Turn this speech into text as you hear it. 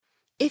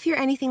If you're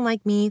anything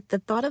like me, the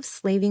thought of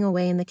slaving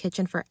away in the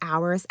kitchen for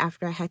hours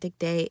after a hectic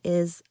day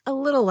is a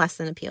little less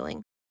than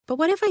appealing. But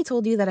what if I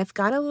told you that I've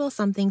got a little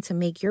something to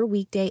make your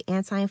weekday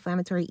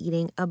anti-inflammatory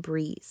eating a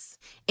breeze?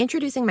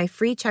 Introducing my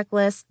free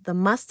checklist, the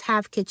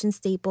must-have kitchen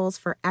staples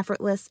for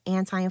effortless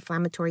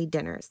anti-inflammatory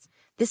dinners.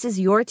 This is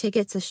your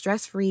ticket to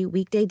stress-free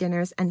weekday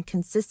dinners and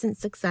consistent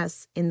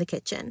success in the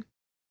kitchen.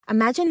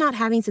 Imagine not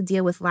having to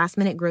deal with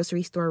last-minute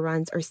grocery store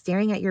runs or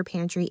staring at your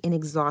pantry in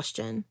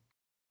exhaustion.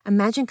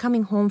 Imagine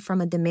coming home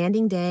from a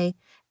demanding day,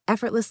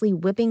 effortlessly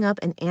whipping up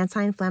an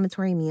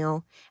anti-inflammatory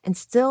meal, and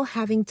still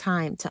having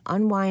time to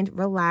unwind,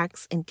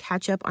 relax, and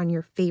catch up on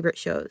your favorite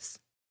shows.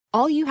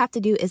 All you have to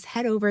do is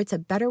head over to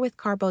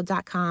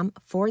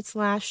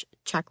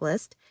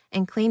betterwithcarbo.com/checklist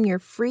and claim your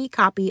free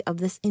copy of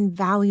this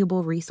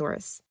invaluable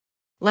resource.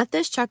 Let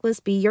this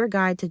checklist be your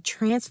guide to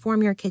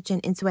transform your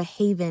kitchen into a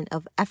haven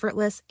of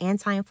effortless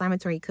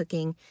anti-inflammatory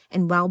cooking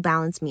and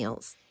well-balanced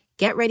meals.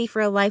 Get ready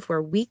for a life where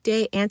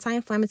weekday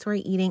anti-inflammatory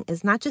eating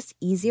is not just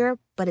easier,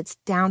 but it's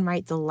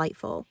downright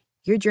delightful.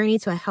 Your journey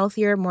to a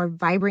healthier, more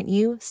vibrant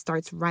you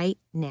starts right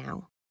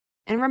now.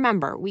 And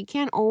remember, we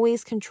can't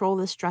always control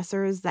the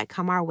stressors that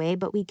come our way,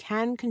 but we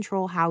can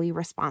control how we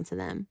respond to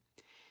them.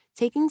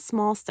 Taking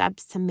small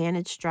steps to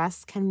manage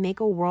stress can make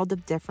a world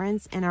of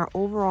difference in our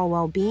overall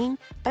well-being,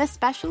 but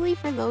especially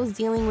for those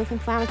dealing with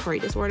inflammatory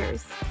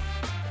disorders.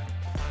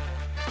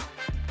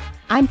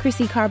 I'm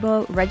Chrissy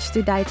Carbo,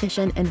 registered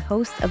dietitian and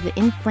host of the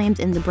Inflamed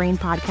in the Brain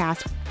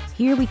podcast.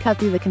 Here we cut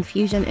through the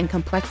confusion and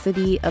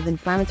complexity of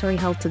inflammatory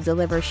health to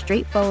deliver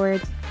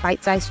straightforward,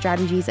 bite-sized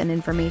strategies and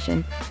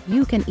information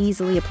you can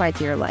easily apply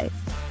to your life.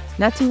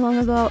 Not too long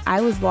ago, I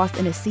was lost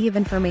in a sea of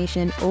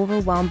information,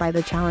 overwhelmed by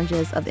the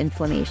challenges of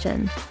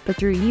inflammation. But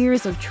through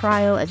years of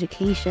trial,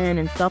 education,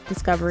 and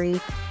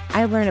self-discovery,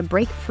 I learned to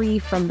break free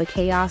from the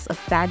chaos of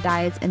fad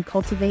diets and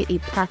cultivate a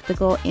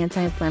practical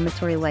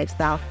anti-inflammatory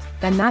lifestyle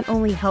that not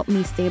only helped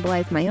me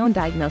stabilize my own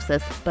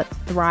diagnosis, but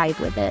thrive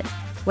with it.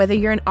 Whether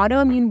you're an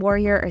autoimmune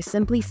warrior or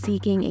simply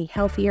seeking a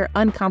healthier,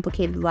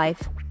 uncomplicated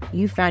life,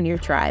 you found your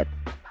tribe.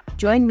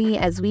 Join me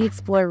as we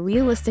explore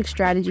realistic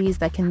strategies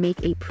that can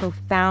make a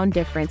profound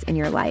difference in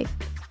your life.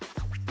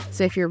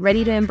 So if you're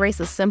ready to embrace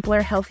a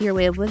simpler, healthier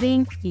way of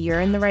living,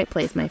 you're in the right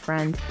place, my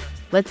friend.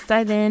 Let's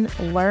dive in,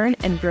 learn,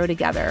 and grow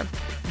together.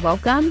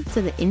 Welcome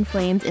to the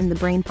Inflamed in the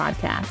Brain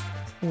podcast.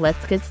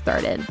 Let's get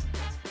started.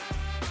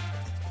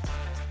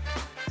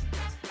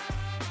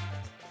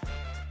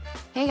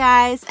 Hey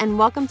guys, and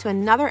welcome to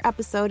another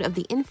episode of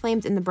the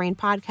Inflamed in the Brain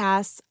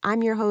podcast.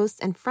 I'm your host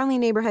and friendly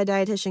neighborhood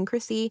dietitian,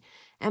 Chrissy.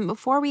 And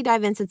before we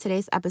dive into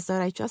today's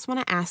episode, I just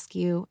want to ask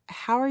you,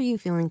 how are you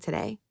feeling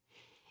today?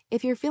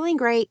 If you're feeling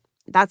great,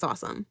 that's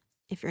awesome.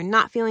 If you're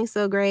not feeling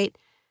so great,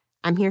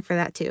 I'm here for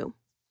that too.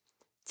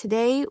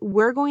 Today,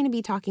 we're going to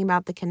be talking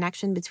about the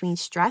connection between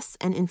stress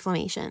and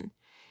inflammation.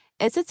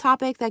 It's a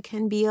topic that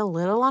can be a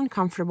little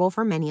uncomfortable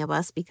for many of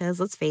us because,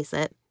 let's face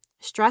it,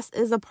 stress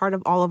is a part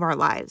of all of our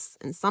lives,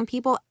 and some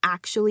people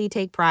actually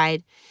take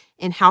pride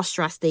in how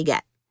stressed they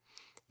get.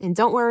 And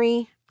don't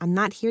worry, I'm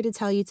not here to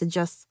tell you to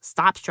just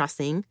stop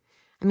stressing.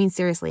 I mean,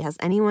 seriously, has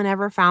anyone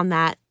ever found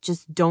that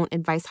just don't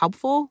advice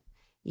helpful?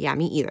 Yeah,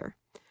 me either.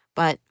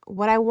 But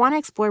what I want to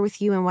explore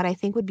with you and what I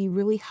think would be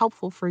really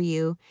helpful for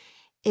you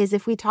is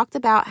if we talked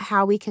about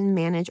how we can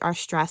manage our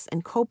stress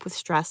and cope with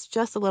stress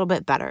just a little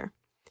bit better.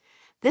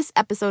 This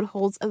episode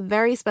holds a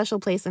very special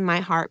place in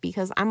my heart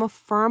because I'm a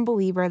firm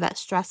believer that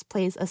stress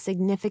plays a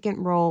significant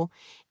role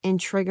in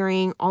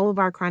triggering all of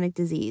our chronic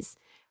disease.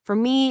 For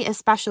me,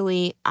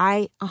 especially,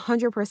 I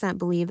 100%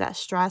 believe that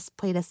stress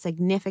played a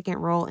significant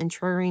role in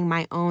triggering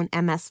my own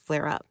MS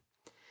flare-up.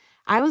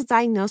 I was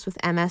diagnosed with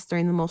MS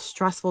during the most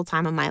stressful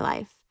time of my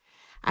life.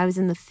 I was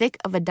in the thick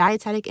of a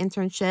dietetic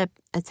internship,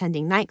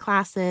 attending night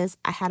classes.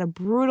 I had a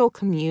brutal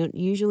commute,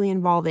 usually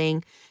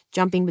involving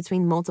jumping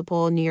between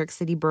multiple New York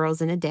City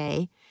boroughs in a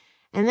day.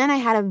 And then I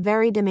had a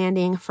very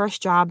demanding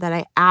first job that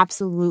I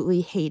absolutely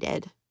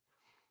hated.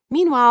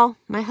 Meanwhile,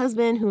 my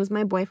husband, who was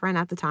my boyfriend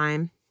at the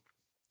time,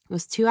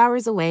 was 2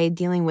 hours away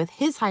dealing with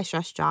his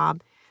high-stress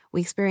job. We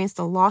experienced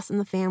a loss in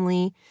the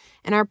family,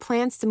 and our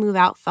plans to move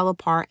out fell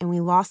apart, and we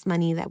lost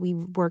money that we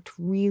worked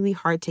really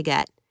hard to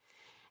get.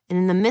 And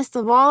in the midst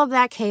of all of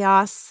that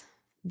chaos,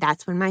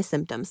 that's when my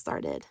symptoms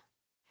started.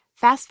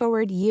 Fast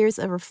forward years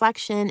of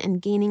reflection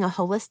and gaining a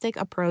holistic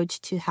approach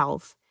to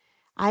health,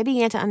 I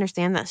began to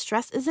understand that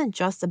stress isn't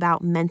just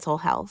about mental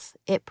health.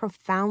 It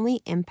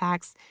profoundly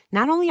impacts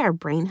not only our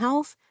brain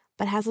health,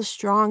 but has a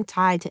strong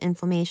tie to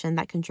inflammation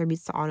that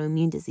contributes to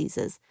autoimmune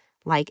diseases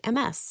like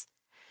MS.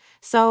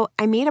 So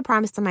I made a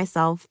promise to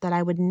myself that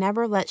I would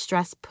never let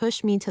stress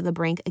push me to the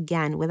brink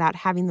again without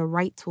having the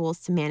right tools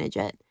to manage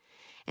it.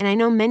 And I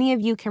know many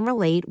of you can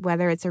relate,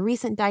 whether it's a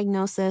recent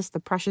diagnosis, the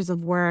pressures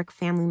of work,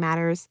 family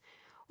matters,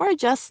 or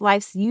just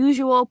life's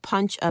usual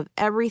punch of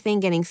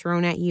everything getting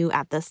thrown at you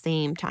at the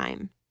same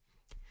time.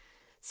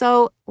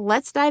 So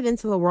let's dive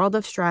into the world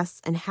of stress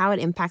and how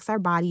it impacts our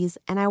bodies.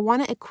 And I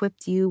want to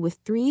equip you with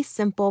 3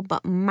 simple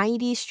but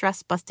mighty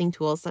stress-busting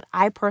tools that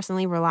I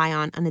personally rely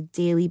on a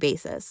daily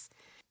basis.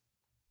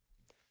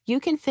 You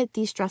can fit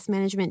these stress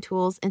management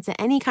tools into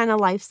any kind of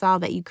lifestyle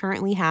that you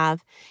currently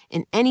have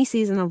in any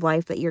season of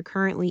life that you're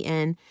currently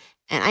in.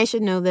 And I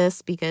should know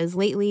this because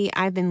lately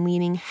I've been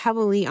leaning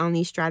heavily on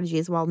these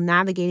strategies while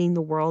navigating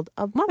the world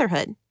of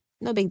motherhood.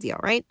 No big deal,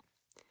 right?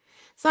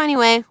 So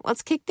anyway,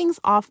 let's kick things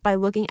off by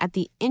looking at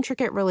the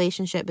intricate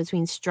relationship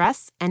between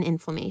stress and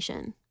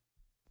inflammation.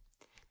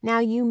 Now,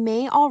 you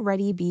may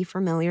already be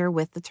familiar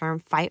with the term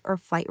fight or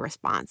flight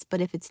response, but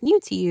if it's new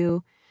to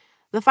you,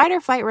 the fight or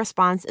flight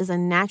response is a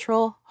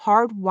natural,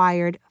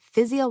 hardwired,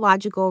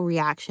 physiological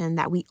reaction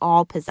that we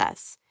all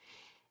possess.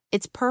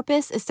 Its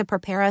purpose is to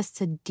prepare us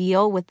to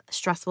deal with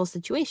stressful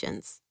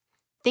situations.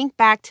 Think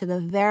back to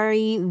the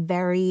very,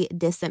 very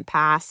distant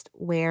past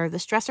where the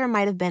stressor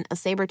might have been a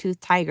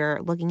saber-toothed tiger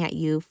looking at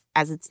you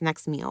as its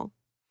next meal.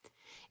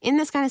 In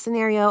this kind of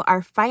scenario,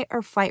 our fight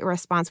or flight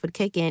response would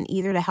kick in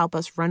either to help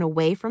us run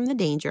away from the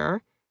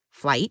danger,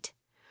 flight,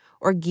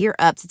 or gear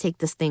up to take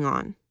this thing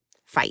on,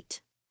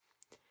 fight.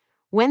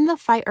 When the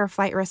fight or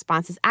flight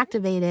response is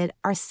activated,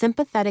 our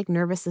sympathetic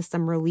nervous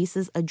system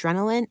releases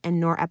adrenaline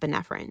and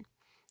norepinephrine.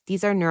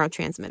 These are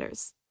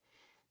neurotransmitters.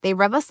 They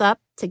rev us up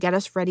to get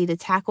us ready to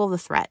tackle the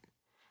threat.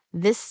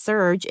 This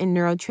surge in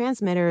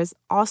neurotransmitters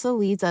also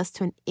leads us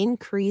to an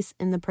increase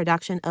in the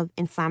production of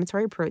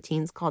inflammatory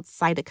proteins called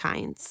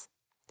cytokines.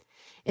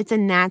 It's a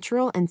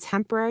natural and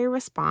temporary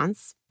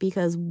response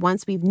because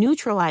once we've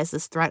neutralized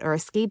this threat or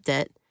escaped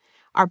it,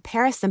 our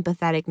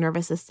parasympathetic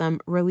nervous system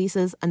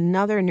releases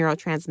another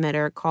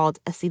neurotransmitter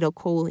called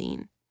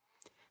acetylcholine.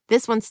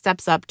 This one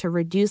steps up to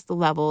reduce the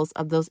levels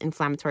of those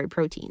inflammatory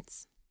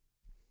proteins.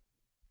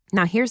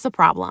 Now, here's the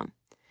problem.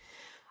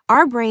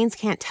 Our brains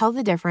can't tell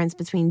the difference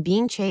between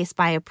being chased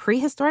by a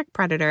prehistoric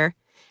predator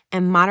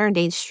and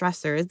modern-day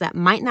stressors that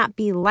might not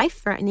be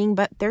life-threatening,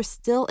 but they're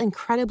still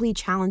incredibly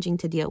challenging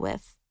to deal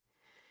with.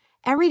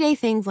 Everyday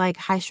things like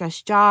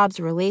high-stress jobs,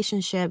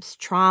 relationships,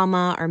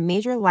 trauma, or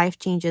major life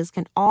changes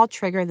can all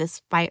trigger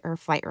this fight or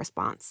flight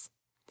response.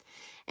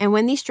 And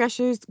when these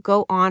stressors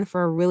go on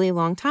for a really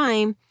long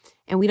time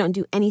and we don't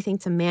do anything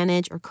to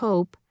manage or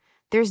cope,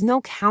 there's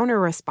no counter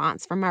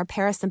response from our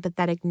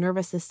parasympathetic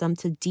nervous system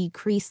to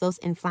decrease those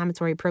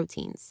inflammatory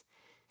proteins.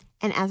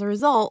 And as a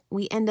result,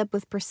 we end up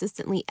with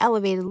persistently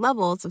elevated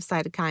levels of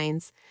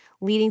cytokines,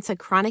 leading to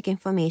chronic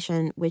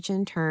inflammation, which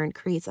in turn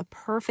creates a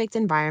perfect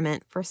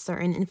environment for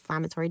certain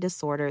inflammatory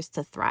disorders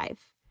to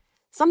thrive.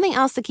 Something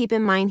else to keep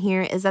in mind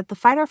here is that the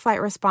fight or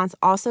flight response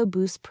also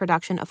boosts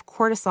production of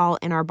cortisol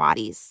in our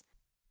bodies.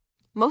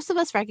 Most of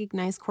us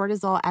recognize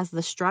cortisol as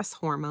the stress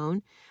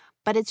hormone,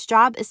 but its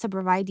job is to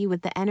provide you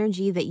with the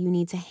energy that you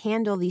need to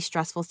handle these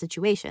stressful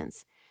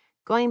situations.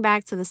 Going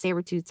back to the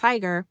saber-toothed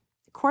tiger,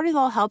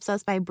 cortisol helps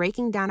us by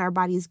breaking down our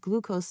body's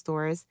glucose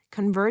stores,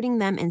 converting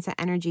them into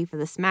energy for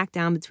the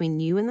smackdown between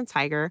you and the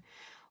tiger,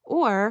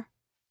 or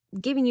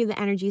giving you the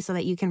energy so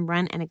that you can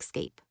run and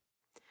escape.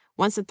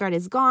 Once the threat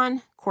is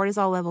gone,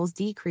 cortisol levels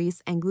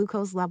decrease and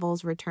glucose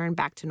levels return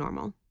back to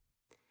normal.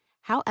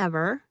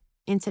 However,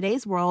 in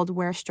today's world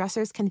where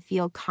stressors can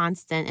feel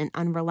constant and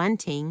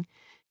unrelenting,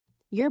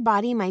 your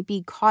body might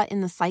be caught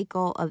in the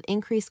cycle of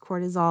increased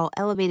cortisol,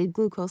 elevated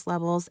glucose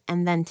levels,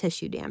 and then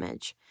tissue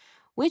damage,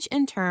 which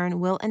in turn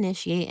will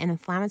initiate an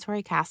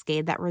inflammatory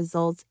cascade that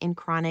results in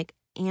chronic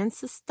and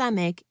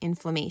systemic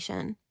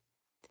inflammation.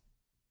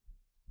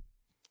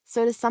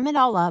 So to sum it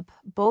all up,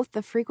 both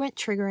the frequent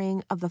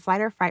triggering of the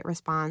fight or fight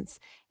response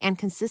and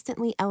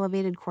consistently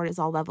elevated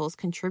cortisol levels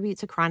contribute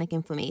to chronic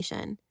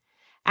inflammation.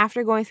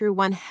 After going through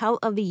one hell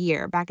of a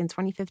year back in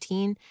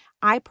 2015,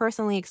 I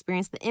personally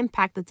experienced the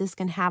impact that this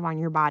can have on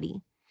your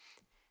body.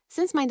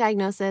 Since my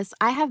diagnosis,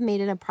 I have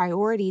made it a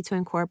priority to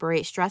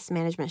incorporate stress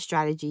management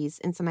strategies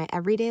into my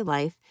everyday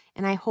life,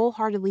 and I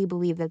wholeheartedly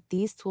believe that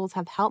these tools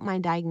have helped my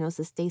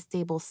diagnosis stay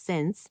stable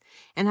since,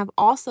 and have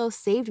also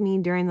saved me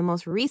during the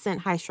most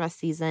recent high-stress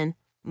season,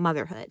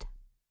 motherhood.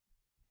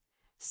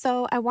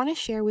 So I want to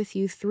share with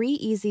you 3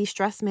 easy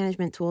stress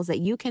management tools that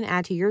you can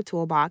add to your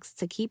toolbox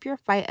to keep your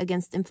fight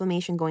against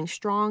inflammation going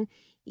strong,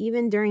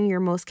 even during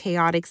your most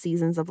chaotic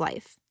seasons of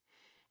life.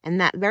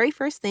 And that very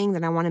first thing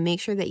that I want to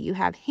make sure that you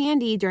have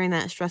handy during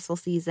that stressful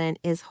season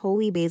is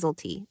holy basil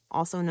tea,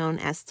 also known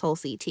as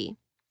Tulsi tea.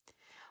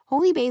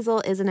 Holy basil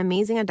is an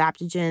amazing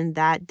adaptogen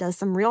that does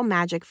some real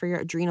magic for your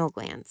adrenal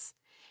glands.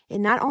 It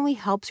not only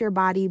helps your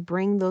body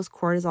bring those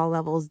cortisol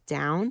levels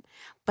down,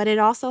 but it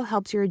also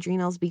helps your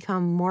adrenals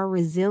become more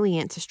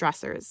resilient to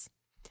stressors.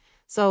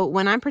 So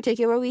when I'm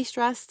particularly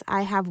stressed,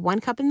 I have 1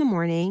 cup in the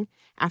morning,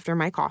 after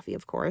my coffee,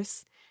 of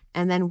course,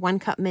 and then 1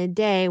 cup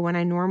midday when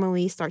I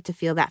normally start to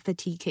feel that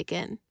fatigue kick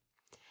in.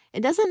 It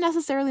doesn't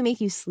necessarily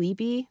make you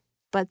sleepy,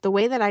 but the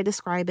way that I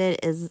describe it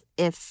is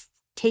if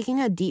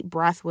taking a deep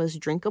breath was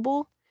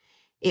drinkable,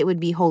 it would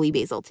be holy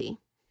basil tea.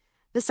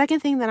 The second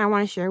thing that I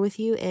want to share with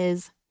you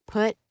is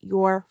put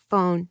your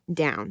phone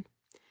down.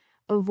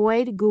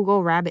 Avoid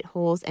Google rabbit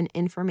holes and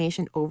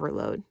information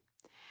overload.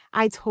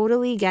 I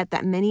totally get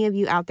that many of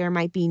you out there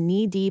might be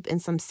knee-deep in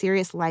some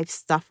serious life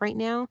stuff right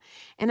now,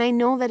 and I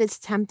know that it's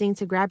tempting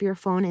to grab your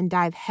phone and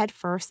dive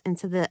headfirst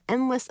into the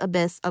endless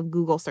abyss of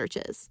Google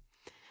searches.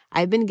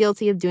 I've been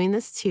guilty of doing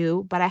this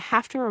too, but I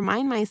have to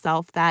remind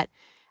myself that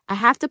I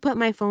have to put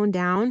my phone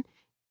down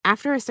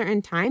after a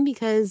certain time,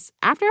 because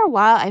after a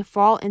while I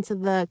fall into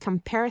the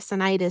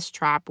comparisonitis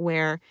trap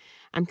where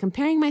I'm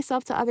comparing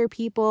myself to other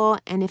people.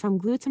 And if I'm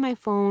glued to my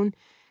phone,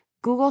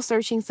 Google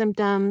searching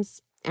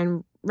symptoms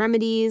and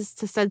remedies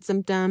to said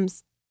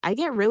symptoms, I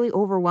get really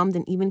overwhelmed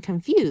and even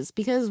confused,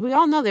 because we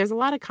all know there's a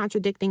lot of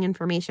contradicting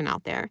information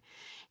out there,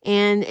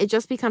 and it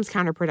just becomes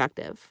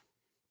counterproductive.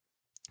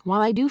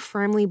 While I do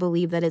firmly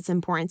believe that it's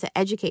important to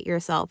educate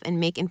yourself and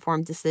make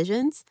informed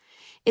decisions,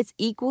 it's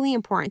equally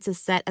important to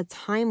set a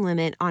time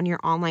limit on your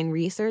online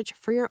research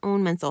for your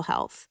own mental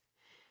health.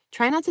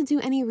 Try not to do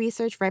any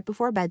research right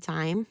before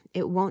bedtime.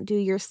 It won't do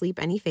your sleep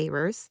any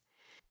favors.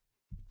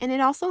 And it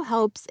also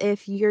helps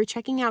if you're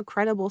checking out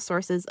credible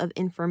sources of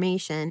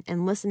information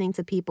and listening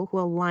to people who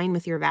align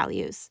with your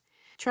values.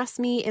 Trust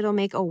me, it'll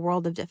make a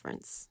world of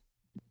difference.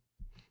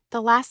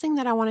 The last thing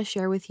that I want to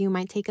share with you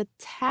might take a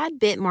tad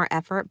bit more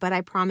effort, but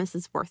I promise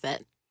it's worth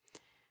it.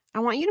 I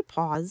want you to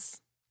pause,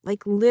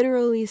 like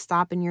literally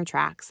stop in your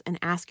tracks and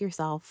ask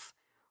yourself,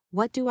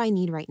 what do I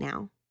need right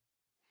now?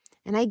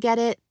 And I get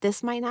it,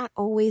 this might not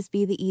always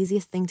be the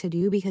easiest thing to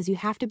do, because you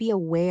have to be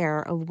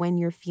aware of when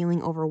you're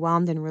feeling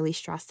overwhelmed and really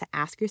stressed to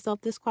ask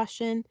yourself this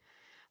question.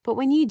 But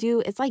when you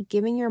do, it's like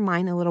giving your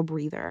mind a little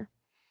breather.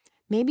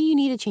 Maybe you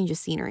need a change of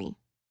scenery,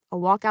 a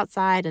walk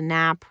outside, a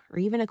nap, or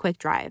even a quick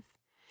drive.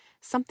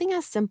 Something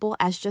as simple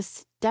as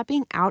just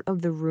stepping out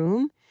of the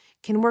room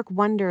can work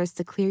wonders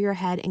to clear your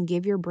head and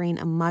give your brain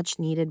a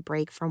much-needed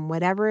break from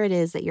whatever it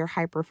is that you're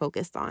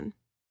hyper-focused on.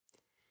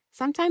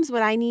 Sometimes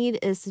what I need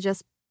is to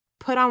just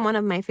put on one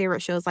of my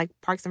favorite shows like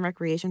Parks and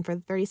Recreation for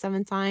the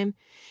 37th time,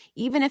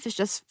 even if it's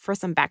just for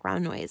some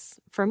background noise.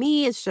 For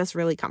me, it's just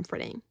really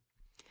comforting.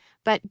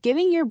 But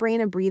giving your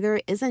brain a breather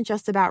isn't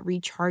just about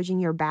recharging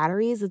your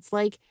batteries. It's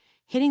like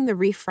hitting the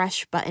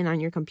refresh button on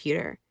your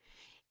computer.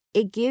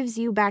 It gives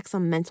you back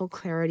some mental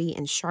clarity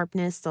and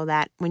sharpness so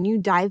that when you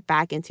dive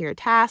back into your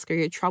task or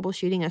you're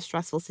troubleshooting a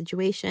stressful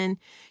situation,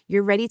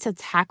 you're ready to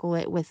tackle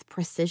it with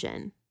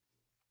precision.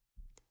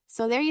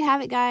 So there you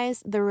have it,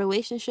 guys, the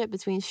relationship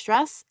between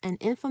stress and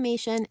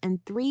inflammation,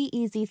 and 3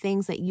 easy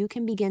things that you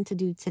can begin to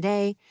do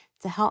today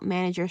to help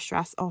manage your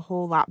stress a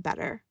whole lot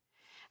better.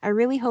 I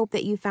really hope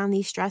that you found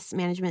these stress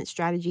management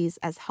strategies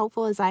as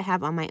helpful as I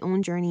have on my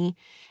own journey.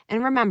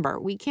 And remember,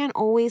 we can't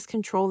always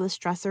control the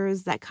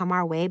stressors that come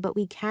our way, but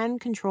we can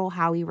control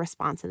how we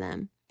respond to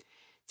them.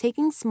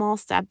 Taking small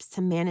steps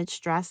to manage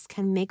stress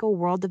can make a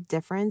world of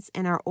difference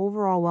in our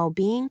overall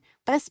well-being,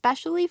 but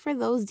especially for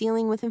those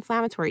dealing with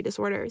inflammatory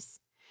disorders.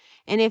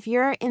 And if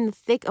you're in the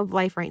thick of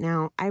life right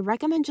now, I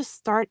recommend just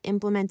start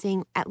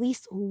implementing at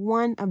least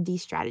one of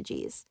these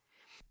strategies.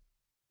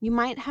 You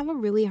might have a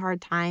really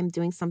hard time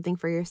doing something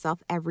for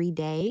yourself every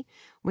day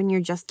when you're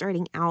just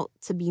starting out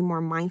to be more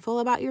mindful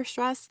about your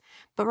stress.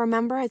 But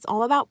remember, it's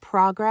all about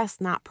progress,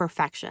 not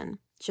perfection.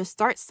 Just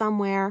start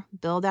somewhere,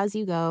 build as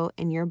you go,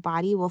 and your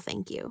body will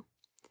thank you.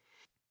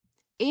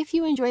 If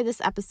you enjoyed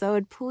this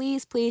episode,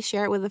 please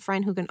share it with a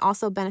friend who can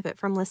also benefit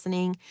from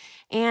listening.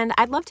 And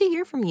I'd love to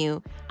hear from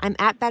you. I'm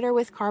at Better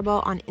with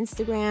Carbo on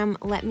Instagram.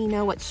 Let me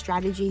know what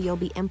strategy you'll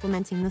be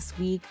implementing this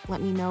week.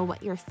 Let me know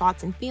what your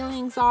thoughts and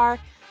feelings are.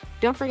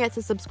 Don't forget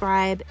to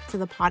subscribe to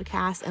the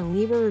podcast and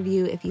leave a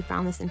review if you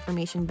found this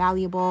information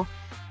valuable.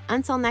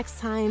 Until next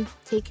time,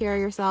 take care of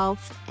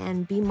yourself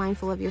and be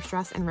mindful of your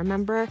stress. And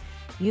remember,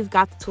 you've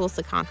got the tools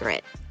to conquer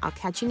it. I'll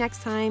catch you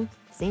next time,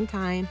 same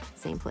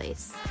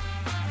place.